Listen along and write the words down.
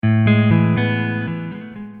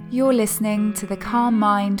You're listening to the Calm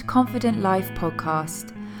Mind, Confident Life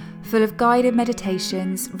podcast, full of guided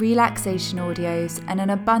meditations, relaxation audios, and an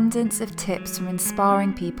abundance of tips from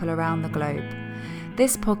inspiring people around the globe.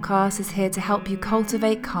 This podcast is here to help you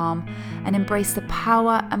cultivate calm and embrace the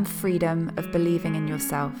power and freedom of believing in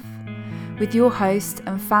yourself. With your host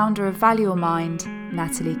and founder of Value Your Mind,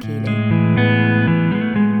 Natalie Keeley.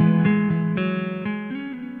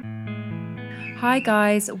 Hi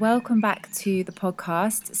guys, welcome back to the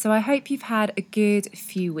podcast. So I hope you've had a good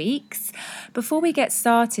few weeks. Before we get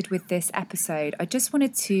started with this episode, I just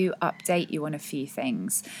wanted to update you on a few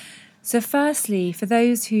things. So firstly, for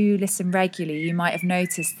those who listen regularly, you might have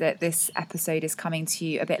noticed that this episode is coming to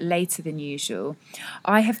you a bit later than usual.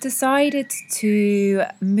 I have decided to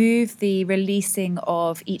move the releasing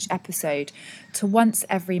of each episode to once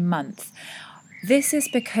every month. This is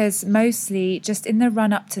because mostly just in the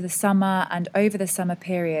run up to the summer and over the summer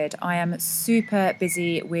period, I am super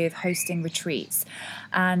busy with hosting retreats.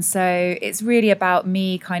 And so it's really about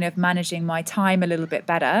me kind of managing my time a little bit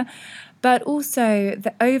better. But also,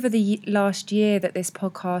 over the last year that this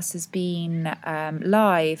podcast has been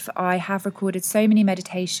live, I have recorded so many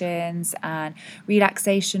meditations and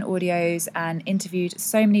relaxation audios and interviewed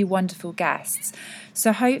so many wonderful guests.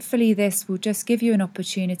 So hopefully this will just give you an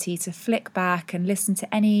opportunity to flick back and listen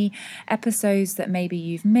to any episodes that maybe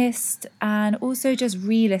you've missed, and also just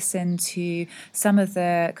re-listen to some of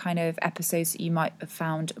the kind of episodes that you might have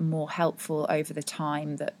found more helpful over the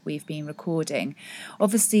time that we've been recording.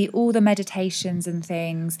 Obviously, all the meditations and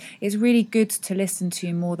things is really good to listen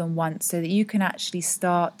to more than once so that you can actually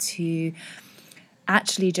start to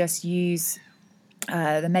actually just use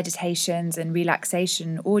the meditations and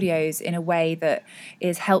relaxation audios in a way that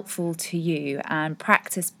is helpful to you. And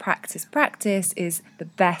practice is the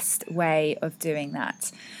best way of doing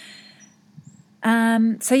that.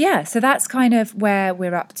 So that's kind of where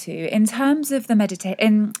we're up to in terms of the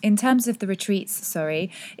in terms of the retreats.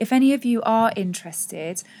 If any of you are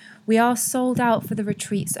interested, we are sold out for the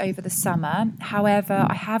retreats over the summer. However,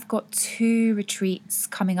 I have got 2 retreats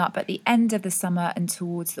coming up at the end of the summer and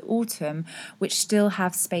towards the autumn, which still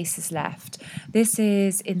have spaces left. This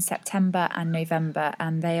is in September and November,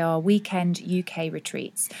 and they are weekend UK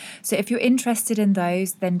retreats. So if you're interested in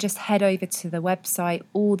those, then just head over to the website.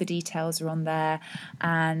 All the details are on there,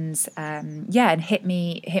 and and hit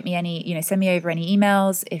me any, send me over any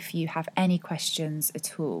emails if you have any questions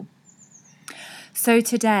at all. So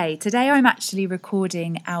today I'm actually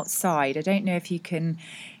recording outside. I don't know if you can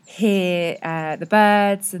hear the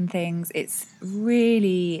birds and things. It's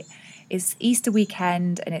Easter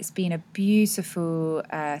weekend, and it's been a beautiful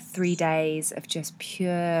 3 days of just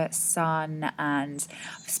pure sun, and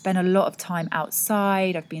I've spent a lot of time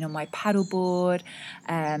outside. I've been on my paddleboard,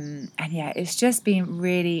 and it's just been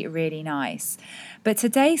really, really nice. But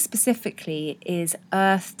today specifically is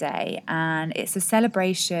Earth Day, and it's a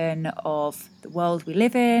celebration of the world we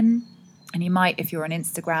live in. And you might, if you're on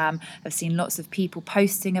Instagram, have seen lots of people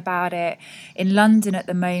posting about it. In London at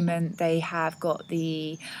the moment, they have got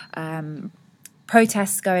the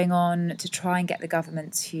protests going on to try and get the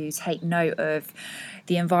government to take note of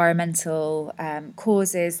the environmental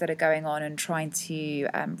causes that are going on, and trying to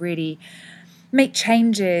really make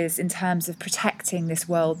changes in terms of protecting this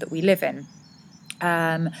world that we live in.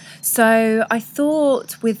 So I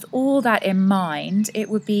thought, with all that in mind, it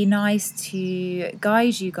would be nice to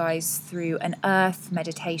guide you guys through an earth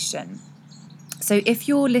meditation. So if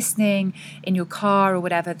you're listening in your car or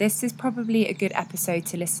whatever, this is probably a good episode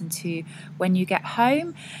to listen to when you get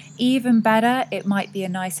home. Even better, it might be a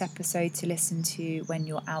nice episode to listen to when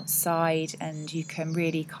you're outside, and you can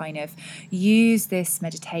really kind of use this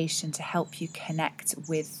meditation to help you connect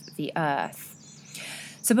with the earth.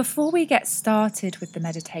 So before we get started with the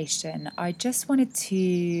meditation, I just wanted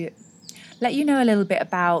to let you know a little bit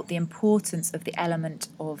about the importance of the element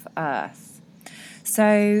of earth.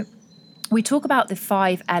 So we talk about the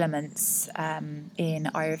 5 elements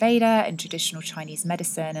in Ayurveda and traditional Chinese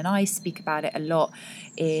medicine, and I speak about it a lot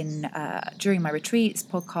during my retreats,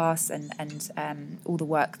 podcasts, and all the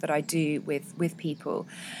work that I do with people.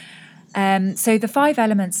 So the 5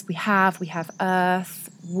 elements we have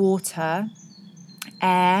earth, water,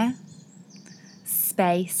 air,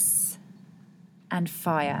 space, and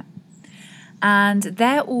fire. And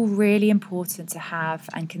they're all really important to have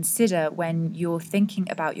and consider when you're thinking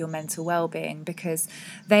about your mental well-being, because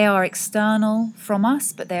they are external from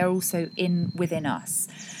us, but they are also within us.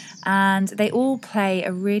 And they all play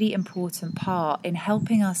a really important part in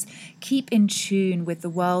helping us keep in tune with the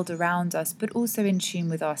world around us, but also in tune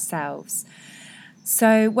with ourselves.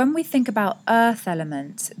 So when we think about earth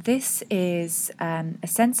element, this is a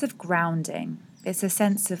sense of grounding. It's a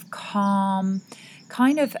sense of calm,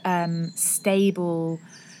 kind of stable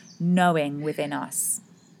knowing within us.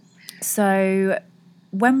 So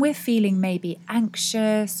when we're feeling maybe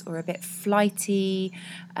anxious or a bit flighty,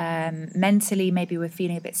 mentally, maybe we're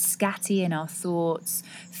feeling a bit scatty in our thoughts.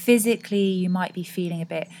 Physically, you might be feeling a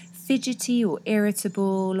bit fidgety or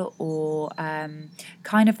irritable, or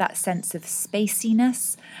kind of that sense of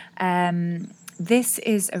spaciness. This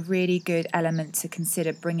is a really good element to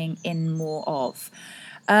consider bringing in more of.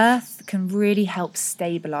 Earth can really help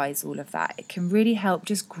stabilize all of that. It can really help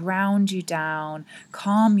just ground you down,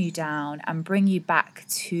 calm you down, and bring you back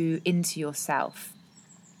into yourself.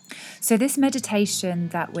 So this meditation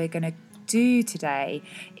that we're going to do today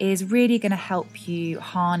is really going to help you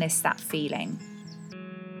harness that feeling.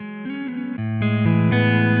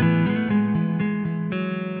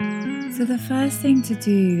 So the first thing to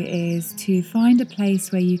do is to find a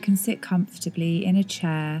place where you can sit comfortably in a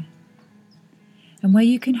chair, and where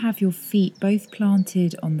you can have your feet both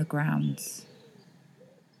planted on the ground.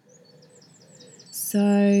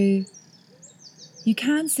 So you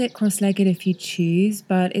can sit cross-legged if you choose,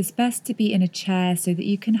 but it's best to be in a chair so that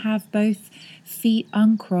you can have both feet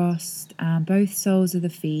uncrossed and both soles of the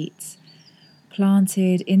feet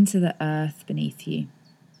planted into the earth beneath you.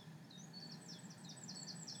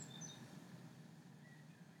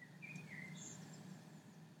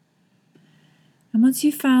 And once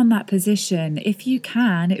you've found that position, if you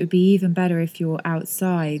can, it would be even better if you're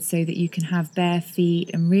outside so that you can have bare feet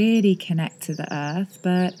and really connect to the earth.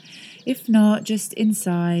 But if not, just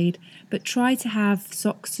inside, but try to have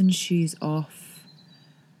socks and shoes off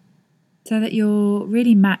so that you're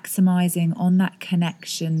really maximizing on that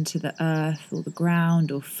connection to the earth or the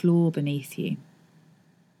ground or floor beneath you.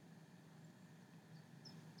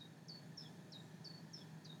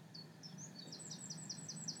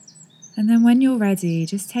 And then when you're ready,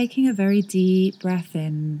 just taking a very deep breath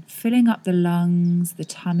in, filling up the lungs, the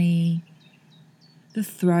tummy, the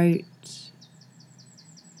throat,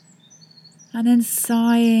 and then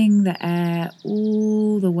sighing the air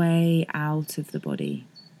all the way out of the body.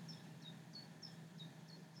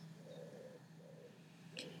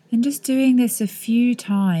 And just doing this a few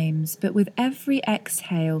times, but with every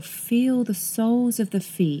exhale, feel the soles of the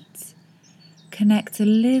feet connect a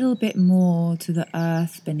little bit more to the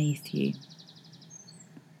earth beneath you.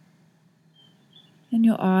 And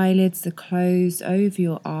your eyelids are closed over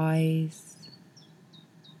your eyes.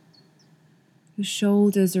 Your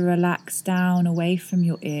shoulders are relaxed down away from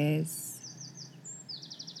your ears.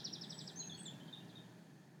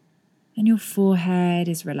 And your forehead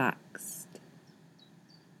is relaxed.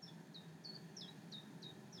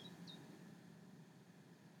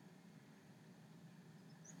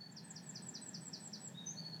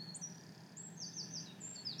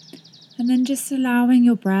 And then just allowing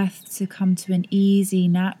your breath to come to an easy,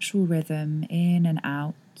 natural rhythm in and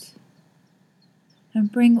out.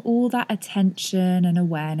 And bring all that attention and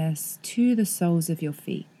awareness to the soles of your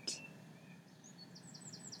feet.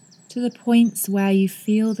 To the points where you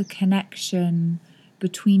feel the connection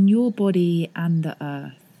between your body and the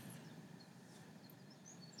earth.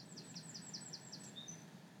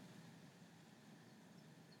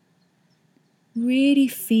 Really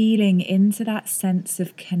feeling into that sense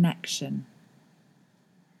of connection.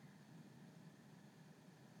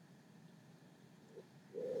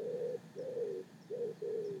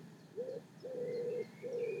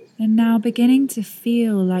 And now beginning to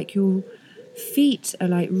feel like your feet are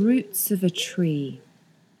like roots of a tree.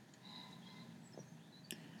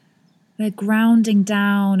 They're grounding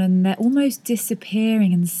down and they're almost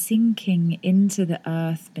disappearing and sinking into the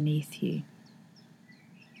earth beneath you.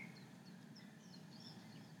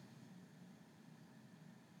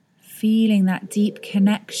 Feeling that deep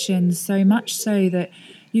connection, so much so that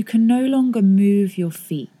you can no longer move your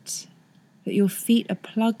feet, that your feet are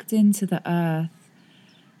plugged into the earth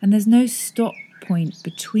and there's no stop point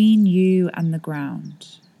between you and the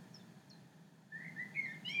ground.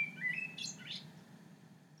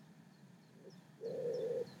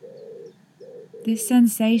 This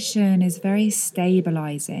sensation is very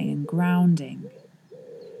stabilizing and grounding.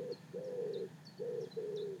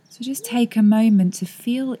 So just take a moment to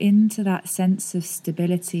feel into that sense of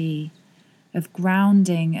stability, of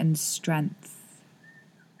grounding and strength.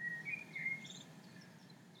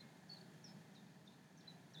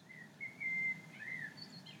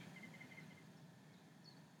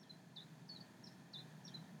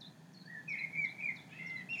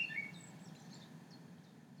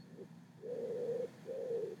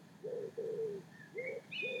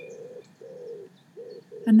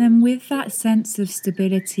 And then with that sense of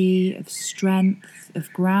stability, of strength,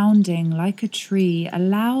 of grounding like a tree,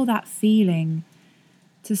 allow that feeling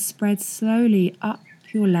to spread slowly up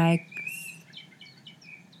your legs,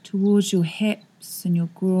 towards your hips and your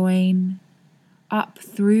groin, up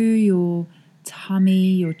through your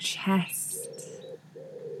tummy, your chest,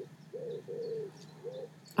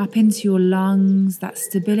 up into your lungs, that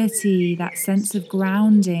stability, that sense of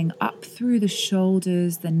grounding, up through the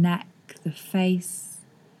shoulders, the neck, the face,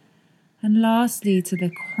 and lastly to the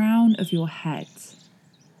crown of your head.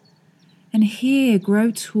 And here,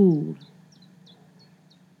 grow tall.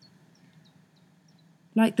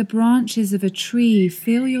 Like the branches of a tree,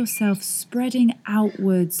 feel yourself spreading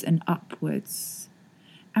outwards and upwards.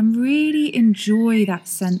 And really enjoy that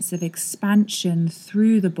sense of expansion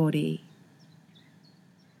through the body.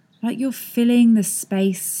 Like you're filling the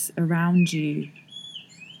space around you.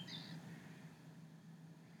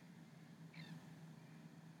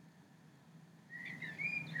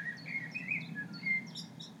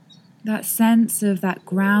 That sense of that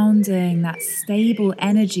grounding, that stable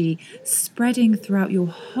energy spreading throughout your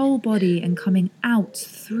whole body and coming out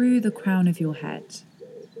through the crown of your head.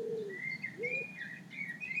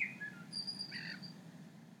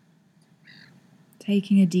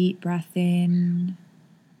 Taking a deep breath in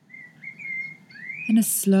and a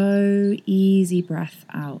slow, easy breath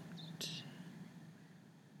out.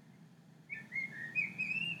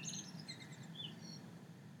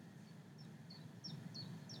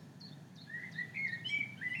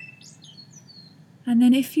 And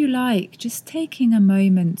then if you like, just taking a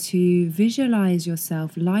moment to visualize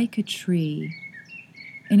yourself like a tree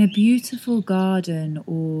in a beautiful garden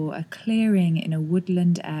or a clearing in a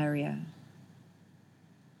woodland area.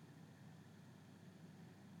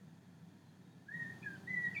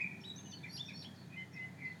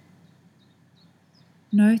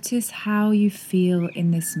 Notice how you feel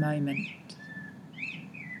in this moment.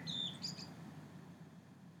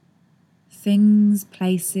 Things,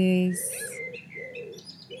 places,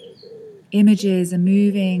 images are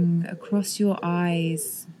moving across your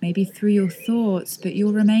eyes, maybe through your thoughts, but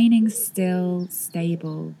you're remaining still,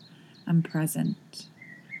 stable, and present.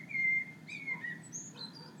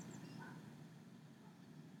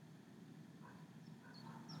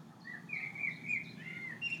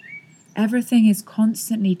 Everything is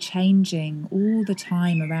constantly changing all the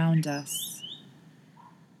time around us.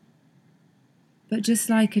 But just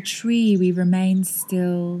like a tree, we remain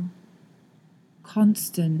still,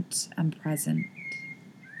 constant and present.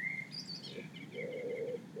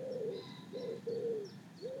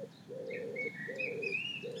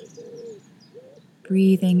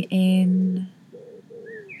 Breathing in,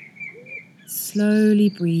 slowly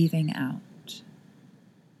breathing out.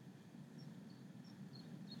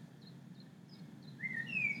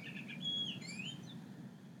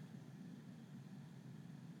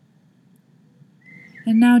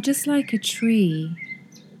 And now, just like a tree,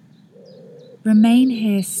 remain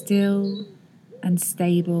here still and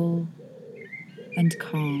stable and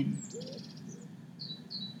calm.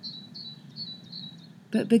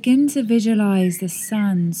 But begin to visualize the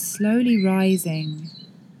sun slowly rising,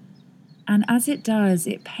 and as it does,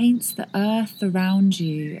 it paints the earth around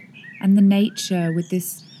you and the nature with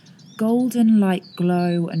this golden light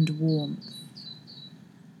glow and warmth.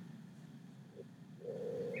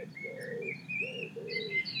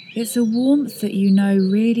 It's a warmth that you know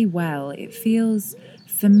really well. It feels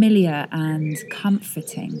familiar and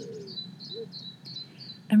comforting.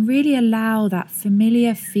 And really allow that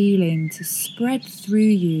familiar feeling to spread through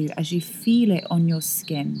you as you feel it on your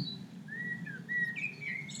skin.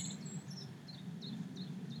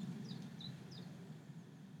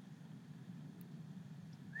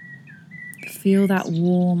 Feel that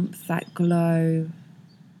warmth, that glow.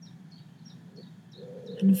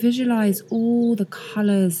 And visualize all the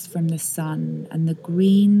colours from the sun and the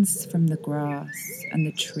greens from the grass and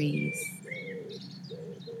the trees.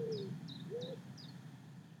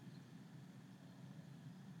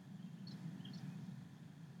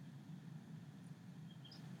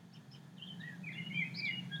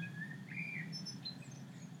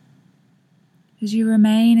 As you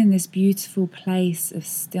remain in this beautiful place of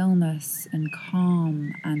stillness and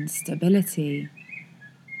calm and stability,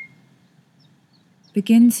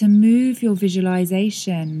 begin to move your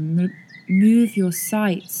visualization, move your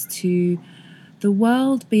sights to the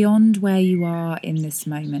world beyond where you are in this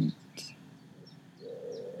moment.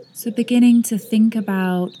 So beginning to think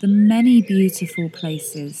about the many beautiful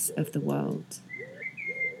places of the world.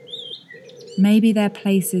 Maybe they're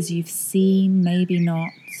places you've seen, maybe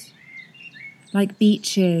not, like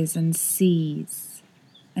beaches and seas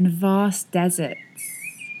and vast deserts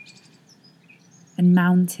and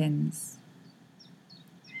mountains.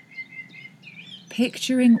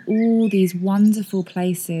 Picturing all these wonderful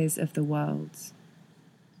places of the world.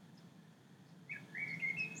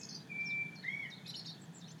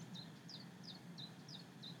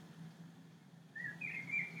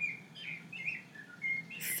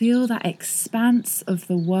 Feel that expanse of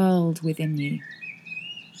the world within you.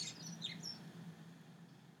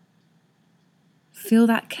 Feel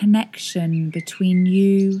that connection between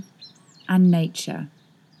you and nature.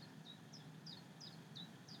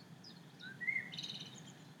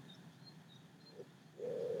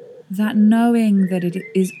 That knowing that it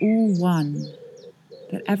is all one,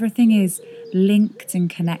 that everything is linked and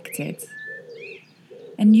connected.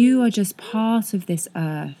 And you are just part of this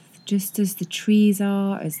earth, just as the trees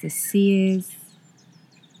are, as the sea is,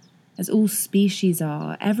 as all species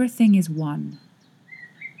are. Everything is one.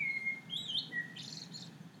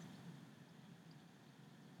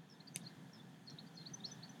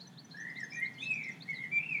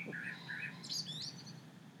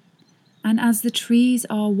 And as the trees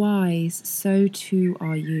are wise, so too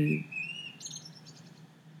are you.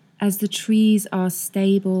 As the trees are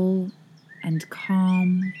stable and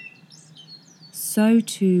calm, so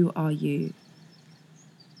too are you.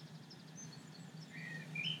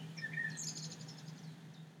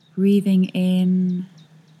 Breathing in,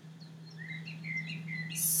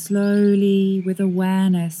 slowly with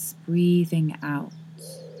awareness, breathing out.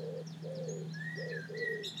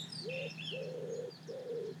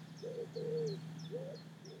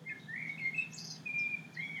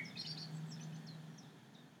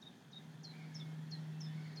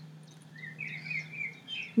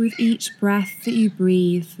 With each breath that you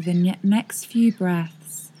breathe for the next few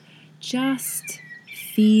breaths, just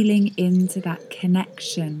feeling into that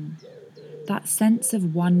connection, that sense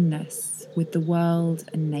of oneness with the world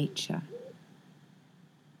and nature.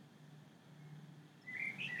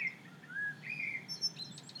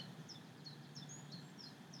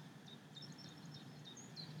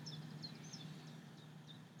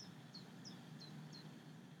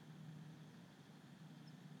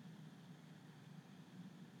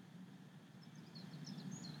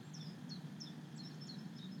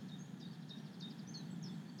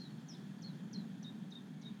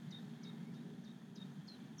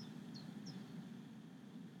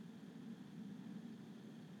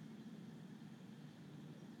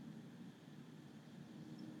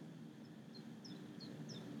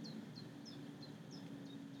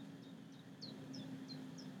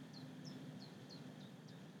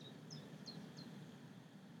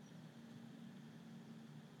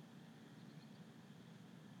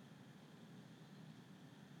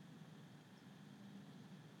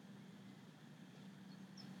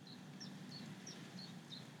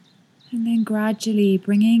 And then gradually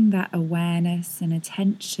bringing that awareness and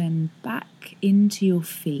attention back into your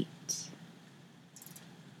feet,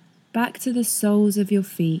 back to the soles of your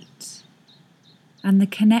feet and the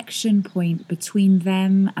connection point between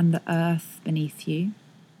them and the earth beneath you.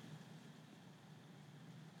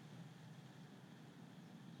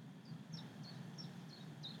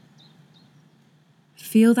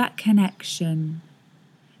 Feel that connection.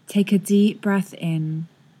 Take a deep breath in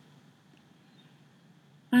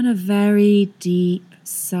and a very deep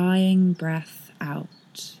sighing breath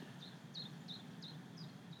out.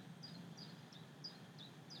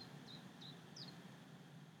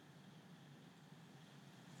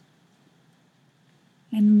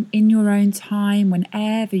 And in your own time,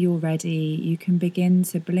 whenever you're ready, you can begin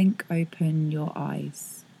to blink open your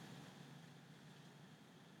eyes.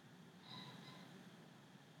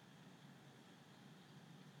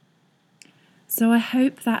 So I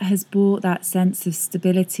hope that has brought that sense of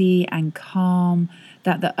stability and calm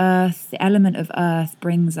that the earth, the element of earth,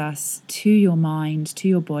 brings us to your mind, to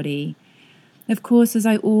your body. Of course, as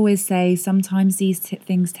I always say, sometimes these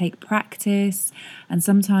things take practice, and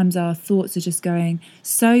sometimes our thoughts are just going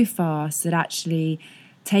so fast that actually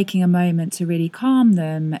taking a moment to really calm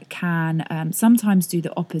them can sometimes do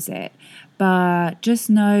the opposite. But just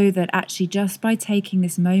know that actually just by taking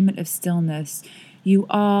this moment of stillness, you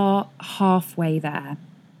are halfway there.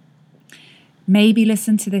 Maybe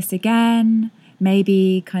listen to this again,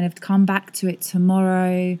 maybe kind of come back to it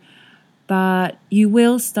tomorrow, but you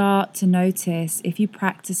will start to notice, if you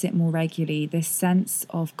practice it more regularly, this sense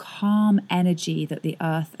of calm energy that the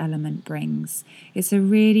earth element brings. It's a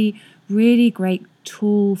really, really great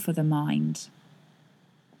tool for the mind.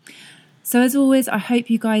 So as always, I hope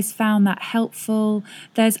you guys found that helpful.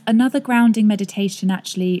 There's another grounding meditation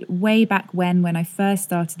actually way back when I first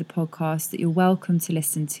started the podcast that you're welcome to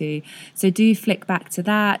listen to. So do flick back to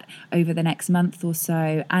that over the next month or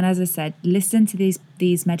so. And as I said, listen to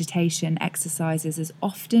these meditation exercises as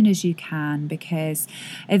often as you can, because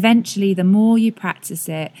eventually the more you practice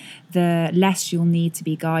it, the less you'll need to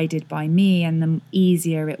be guided by me and the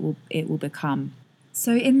easier it will become.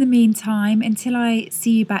 So in the meantime, until I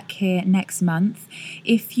see you back here next month,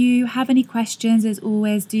 if you have any questions, as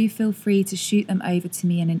always, do feel free to shoot them over to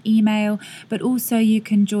me in an email, but also you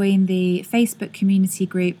can join the Facebook community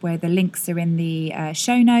group where the links are in the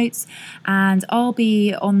show notes, and I'll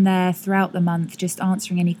be on there throughout the month just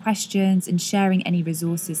answering any questions and sharing any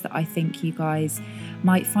resources that I think you guys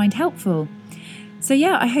might find helpful. So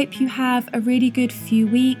yeah, I hope you have a really good few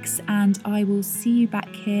weeks, and I will see you back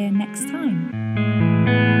here next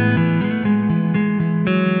time.